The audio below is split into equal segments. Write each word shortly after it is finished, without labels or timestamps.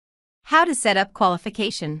How to set up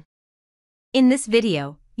qualification. In this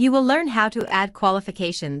video, you will learn how to add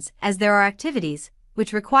qualifications, as there are activities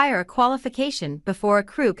which require a qualification before a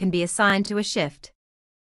crew can be assigned to a shift.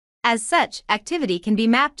 As such, activity can be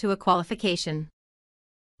mapped to a qualification.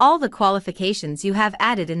 All the qualifications you have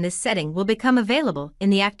added in this setting will become available in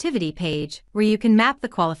the activity page, where you can map the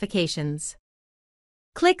qualifications.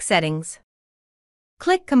 Click Settings.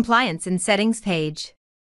 Click Compliance in Settings page.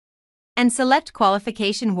 And select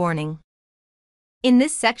Qualification Warning. In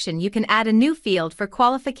this section you can add a new field for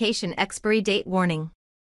Qualification Expiry Date Warning.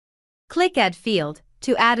 Click Add Field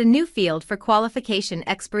to add a new field for Qualification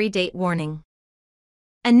Expiry Date Warning.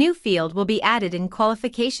 A new field will be added in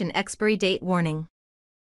Qualification Expiry Date Warning.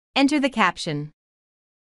 Enter the caption.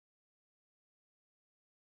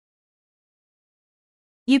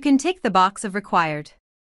 You can tick the box of Required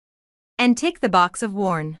and tick the box of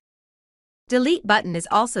Worn. Delete button is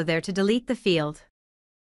also there to delete the field.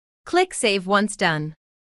 Click Save once done.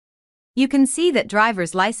 You can see that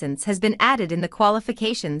driver's license has been added in the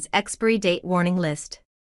qualifications expiry date warning list.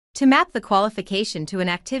 To map the qualification to an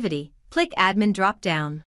activity, click Admin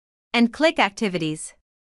drop-down and click Activities.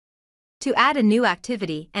 To add a new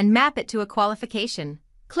activity and map it to a qualification,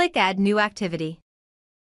 click Add New Activity.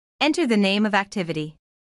 Enter the name of activity.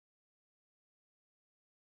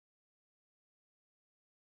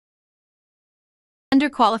 Under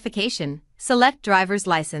Qualification, select Driver's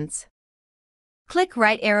License. Click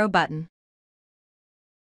right arrow button.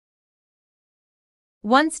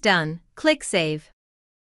 Once done, click Save.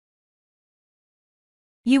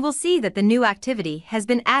 You will see that the new activity has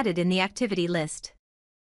been added in the activity list.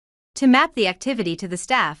 To map the activity to the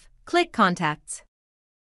staff, click Contacts.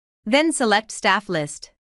 Then select Staff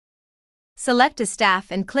List. Select a staff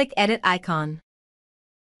and click Edit icon.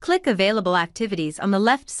 Click Available Activities on the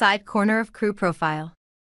left side corner of Crew Profile.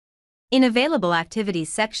 In Available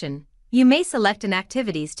Activities section, you may select an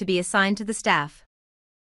activities to be assigned to the staff.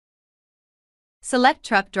 Select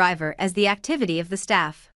Truck Driver as the activity of the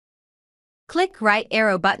staff. Click right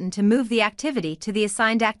arrow button to move the activity to the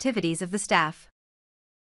assigned activities of the staff.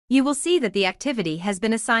 You will see that the activity has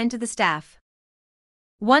been assigned to the staff.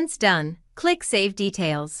 Once done, click Save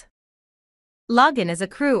Details. Log in as a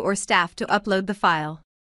crew or staff to upload the file.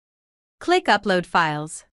 Click Upload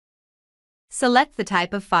Files. Select the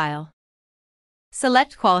type of file.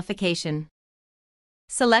 Select Qualification.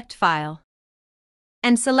 Select File.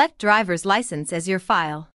 And select Driver's License as your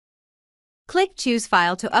file. Click Choose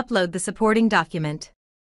File to upload the supporting document.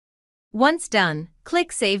 Once done,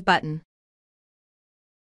 click Save button.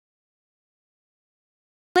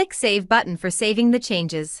 Click Save button for saving the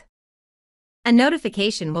changes. A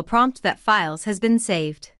notification will prompt that files has been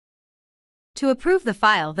saved. To approve the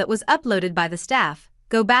file that was uploaded by the staff,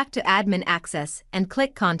 go back to Admin Access and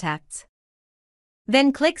click Contacts.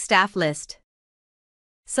 Then click Staff List.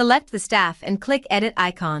 Select the staff and click Edit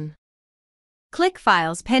icon. Click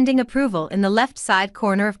Files pending approval in the left side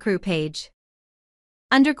corner of Crew page.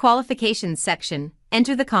 Under Qualifications section,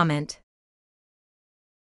 enter the comment.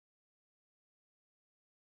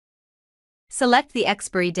 Select the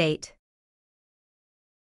expiry date.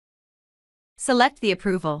 Select the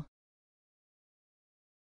approval.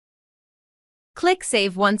 Click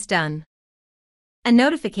Save once done. A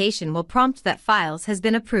notification will prompt that files has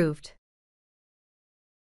been approved.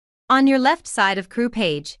 On your left side of Crew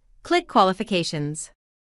page, click Qualifications.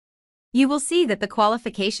 You will see that the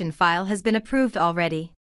qualification file has been approved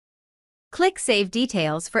already. Click Save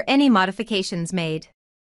Details for any modifications made.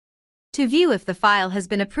 To view if the file has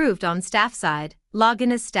been approved on staff side, log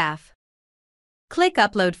in as staff. Click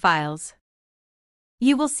Upload Files.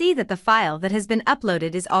 You will see that the file that has been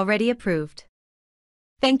uploaded is already approved.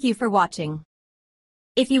 Thank you for watching.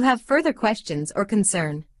 If you have further questions or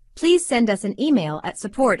concern, please send us an email at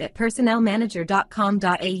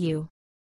support@personnelmanager.com.au.